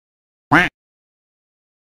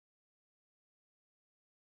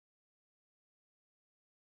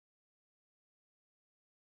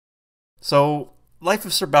So, Life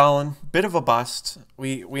of Sir Balin, bit of a bust.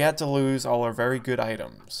 We had to lose all our very good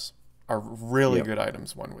items. Our really good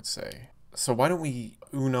items, one would say. So why don't we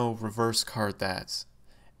Uno reverse card that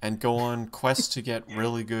and go on quests to get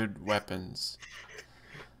really good weapons?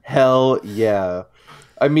 Hell yeah.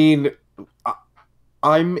 I mean, I-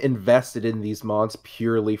 I'm invested in these mods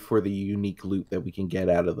purely for the unique loot that we can get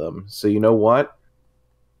out of them. So you know what?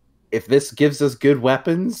 If this gives us good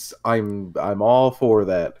weapons, I'm all for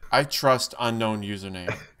that. I trust unknown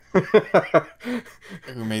username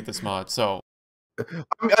who made this mod. So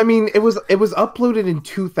I mean, it was uploaded in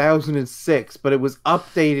 2006, but it was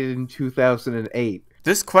updated in 2008.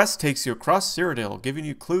 this quest takes you across Cyrodiil, giving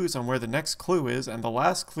you clues on where the next clue is, and the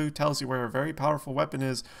last clue tells you where a very powerful weapon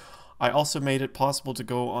is. I also made it possible to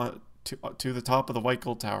go on to the top of the White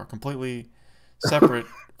Gold Tower, completely separate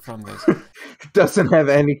from this. Doesn't have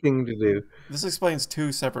anything to do. This explains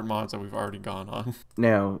two separate mods that we've already gone on.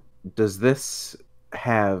 Now, does this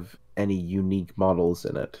have any unique models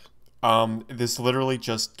in it? This literally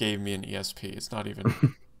just gave me an ESP. It's not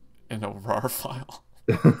even in a RAR file.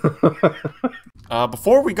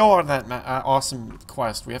 Before we go on that awesome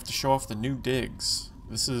quest, we have to show off the new digs.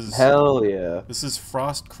 This is Hell yeah. This is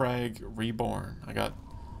Frost Crag Reborn. I got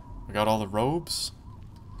all the robes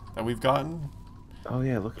that we've gotten. Oh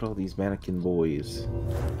yeah, look at all these mannequin boys.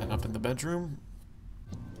 And up in the bedroom,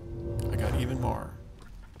 I got even more.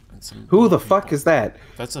 And some Who the people. fuck is that?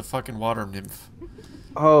 That's a fucking water nymph.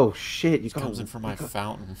 Oh shit, He comes in from my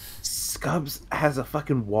fountain. Scubs has a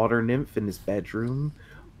fucking water nymph in his bedroom.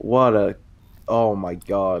 What a... Oh my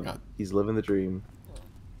god. He's living the dream.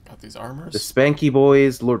 Got these armors. The Spanky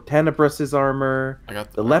Boys, Lord Tenebrus's armor, I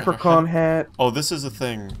got the leprechaun hat. Oh, this is a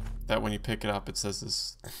thing that when you pick it up, it says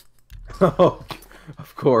this. Oh,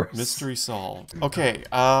 of course. Mystery solved. Okay,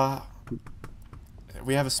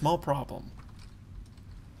 we have a small problem.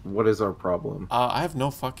 What is our problem? I have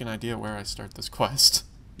no fucking idea where I start this quest.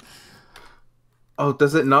 Oh,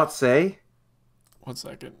 does it not say? 1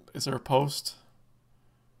 second. Is there a post?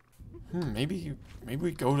 Maybe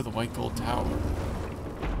we go to the White Gold Tower.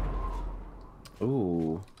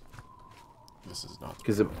 Ooh. This is not...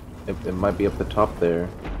 Because it might be up the top there.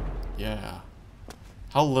 Yeah.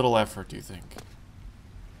 How little effort do you think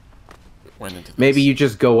went into this? Maybe you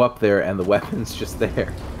just go up there and the weapon's just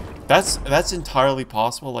there. That's entirely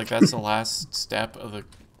possible. Like, that's the last step of the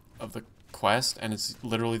quest, and it's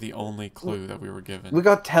literally the only clue that we were given. We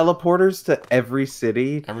got teleporters to every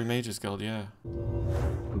city. Every Mage's Guild, yeah.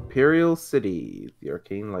 Imperial City, the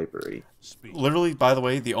Arcane Library. Literally, by the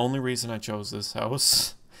way, the only reason I chose this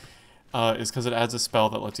house is because it adds a spell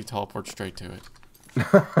that lets you teleport straight to it.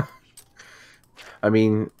 I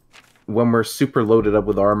mean, when we're super loaded up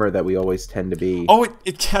with armor that we always tend to be. Oh,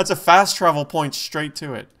 it adds a fast travel point straight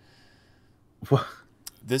to it. What?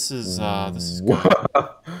 This is good. What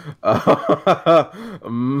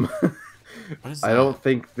is that? I don't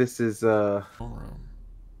think this is room.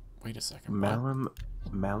 Wait a second.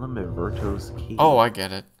 Malamiverto's key. Oh, I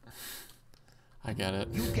get it. I get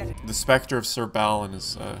it. The specter of Sir Balin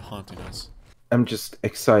is haunting us. I'm just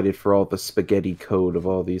excited for all the spaghetti code of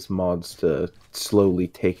all these mods to slowly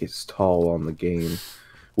take its toll on the game.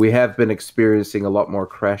 We have been experiencing a lot more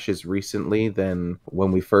crashes recently than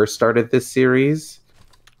when we first started this series.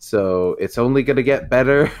 So it's only going to get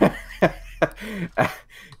better.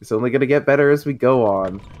 It's only going to get better as we go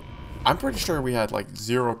on. I'm pretty sure we had like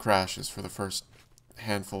 0 crashes for the first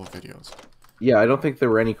handful of videos. Yeah, I don't think there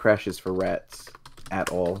were any crashes for rats at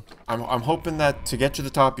all. I'm hoping that to get to the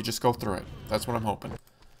top, you just go through it. That's what I'm hoping.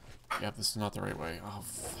 Yeah, this is not the right way. Oh,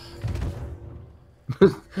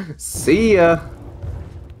 fuck. See ya!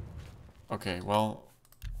 Okay, well,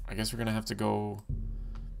 I guess we're gonna have to go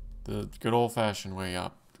the good old-fashioned way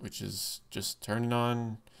up, which is just turning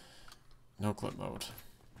on no-clip mode.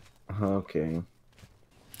 Okay.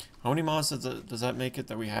 How many mods does that make it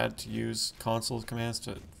that we had to use console commands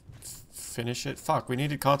to finish it? Fuck, we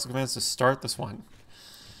needed console commands to start this one.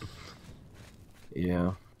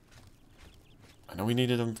 Yeah. I know we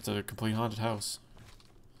needed them to complete Haunted House.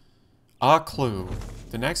 A clue.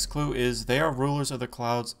 The next clue is they are rulers of the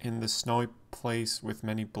clouds in the snowy place with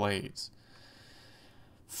many blades.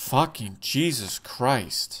 Fucking Jesus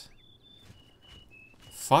Christ.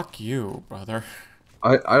 Fuck you, brother.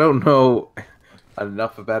 I don't know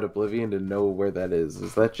enough about Oblivion to know where that is.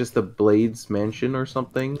 Is that just the Blades Mansion or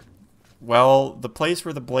something? Well, the place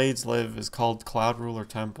where the blades live is called Cloud Ruler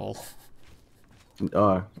Temple.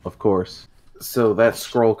 Of course. So that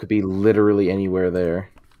scroll could be literally anywhere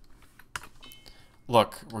there.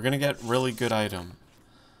 Look, we're gonna get really good item.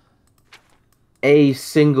 a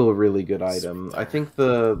single really good item. I think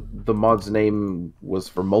the mod's name was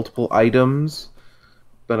for multiple items,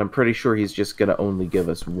 but I'm pretty sure he's just gonna only give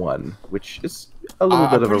us one, which is a little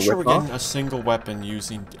bit I'm of a pretty sure we're ripoff. getting a single weapon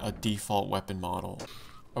using a default weapon model.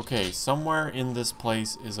 Okay, somewhere in this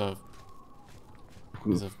place is a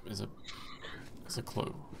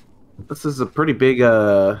clue. This is a pretty big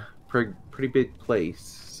pretty big place.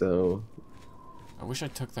 So I wish I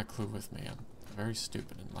took that clue with me. I'm very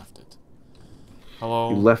stupid and left it. you Hello.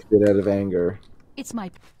 left it out of anger. It's my...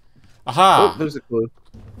 Oh, Aha! there's a clue.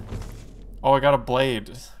 Oh, I got a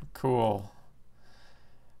blade. Cool.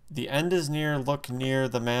 The end is near, look near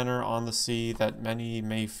the manor on the sea that many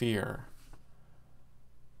may fear.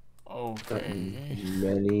 Okay.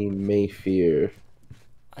 Many may fear.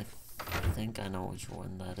 I think I know which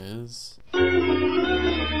one that is.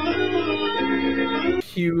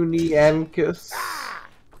 Puny Ancus.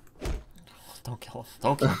 Don't kill him.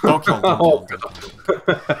 Don't kill him. Don't kill him. Don't kill him. Don't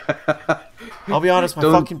kill him. I'll be honest, my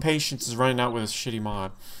fucking patience is running out with this shitty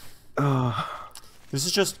mod. This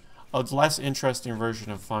is just a less interesting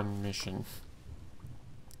version of Fun Mission.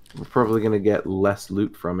 We're probably gonna get less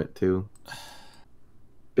loot from it too.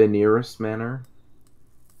 Beneris Manor.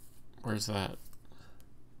 Where's that?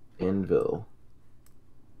 Anvil.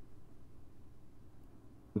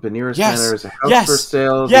 Beneris Yes! Manor is a house Yes! for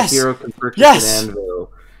sale. Yes! The hero can purchase Yes! an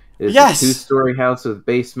anvil. It is Yes! a 2-story house with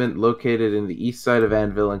basement located in the east side of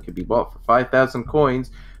Anvil and can be bought for 5,000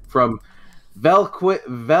 coins from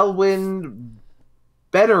Velwyn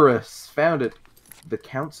Benerus, found at the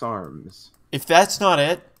Count's Arms. If that's not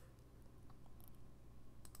it,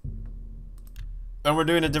 then we're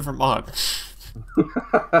doing a different mod.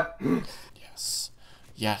 Yes.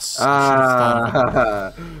 Yes. I should have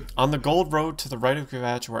thought of it. On the gold road to the right of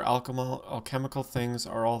Gavach, where alchemical things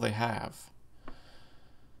are all they have.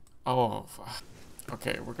 Oh,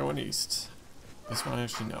 okay, we're going east. This one I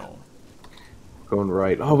actually know. Going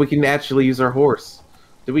right. Oh, we can actually use our horse.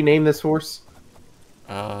 Did we name this horse?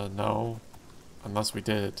 No. Unless we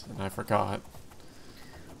did, and I forgot.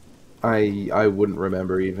 I wouldn't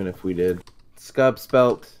remember even if we did. Scub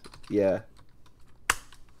spelt, yeah.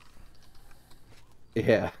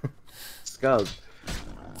 Yeah. Scub.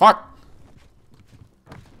 Fuck!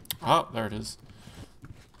 Oh, there it is.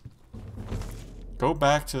 Go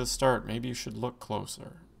back to the start. Maybe you should look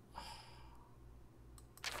closer.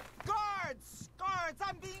 Guards! Guards,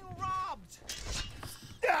 I'm being robbed!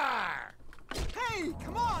 Ah! Hey,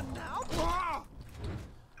 come on now! Ah!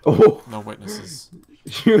 Oh, No witnesses.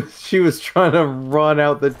 she was trying to run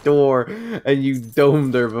out the door, and you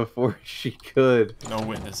domed her before she could. No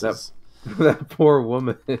witnesses. That poor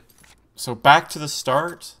woman. So back to the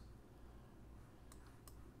start?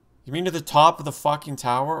 You mean to the top of the fucking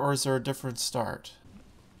tower, or is there a different start?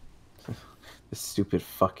 This stupid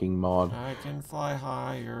fucking mod. I can fly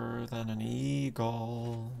higher than an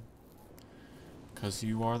eagle. 'Cause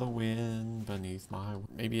you are the wind beneath my...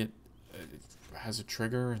 Maybe it has a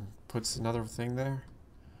trigger and puts another thing there?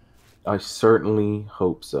 I certainly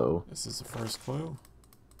hope so. This is the first clue.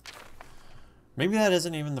 Maybe that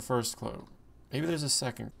isn't even the first clue. Maybe there's a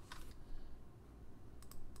second.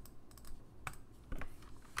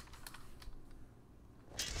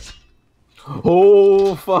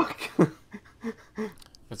 Oh fuck!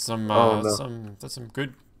 That's some Oh, no. that's some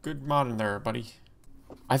good mod in there, buddy.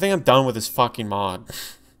 I think I'm done with this fucking mod.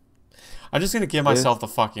 I'm just gonna give myself the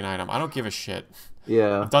fucking item. I don't give a shit.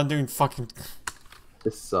 Yeah, I'm done doing fucking...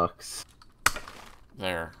 this sucks.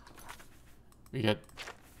 There. We get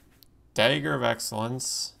Dagger of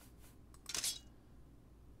Excellence.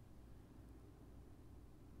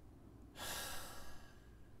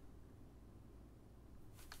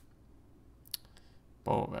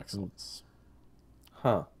 Bow of Excellence.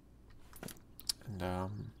 Huh. And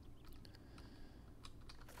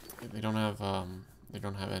they don't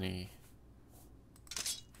have any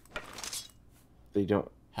They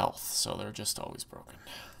don't. health, so they're just always broken.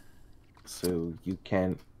 So you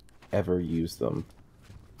can't ever use them.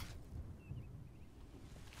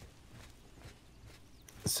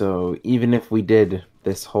 So even if we did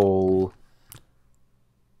this whole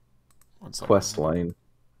quest line,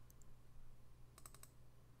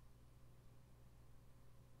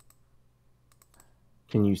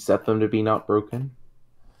 can you set them to be not broken?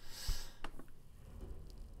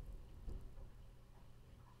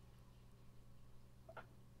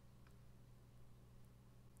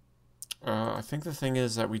 I think the thing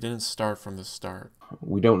is that we didn't start from the start.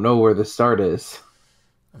 We don't know where the start is.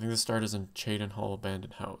 I think the start is in Chaden Hall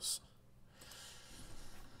Abandoned House.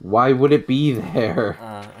 Why would it be there?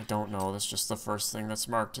 I don't know. That's just the first thing that's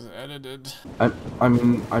marked as edited.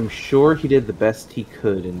 I'm sure he did the best he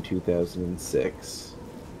could in 2006.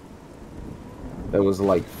 That was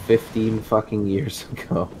like 15 fucking years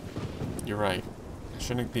ago. You're right. I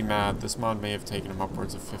shouldn't be mad. This mod may have taken him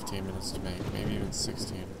upwards of 15 minutes to make. Maybe even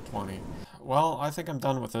 16, 20. Well, I think I'm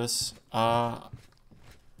done with this. What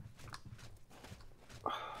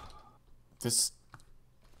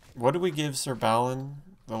do we give Sir Balin?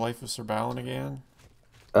 The Life of Sir Balin again?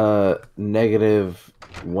 Negative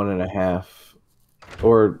 1.5.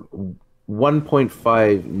 Or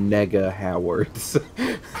 1.5 nega Howards.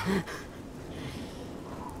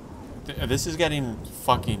 This is getting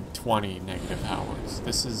fucking 20 negative Howards.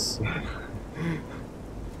 This is...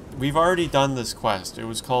 We've already done this quest. It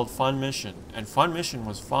was called Fun Mission, and Fun Mission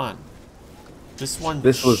was fun. This one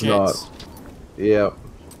This was shits. not. Yeah.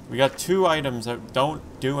 We got 2 items that don't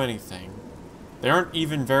do anything. They aren't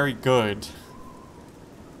even very good.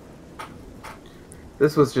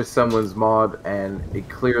 This was just someone's mod, and it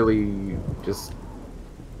clearly just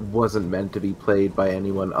wasn't meant to be played by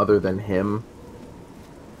anyone other than him.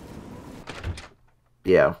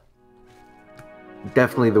 Yeah.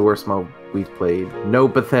 Definitely the worst mod we've played. No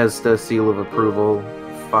Bethesda seal of approval.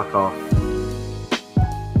 Fuck off.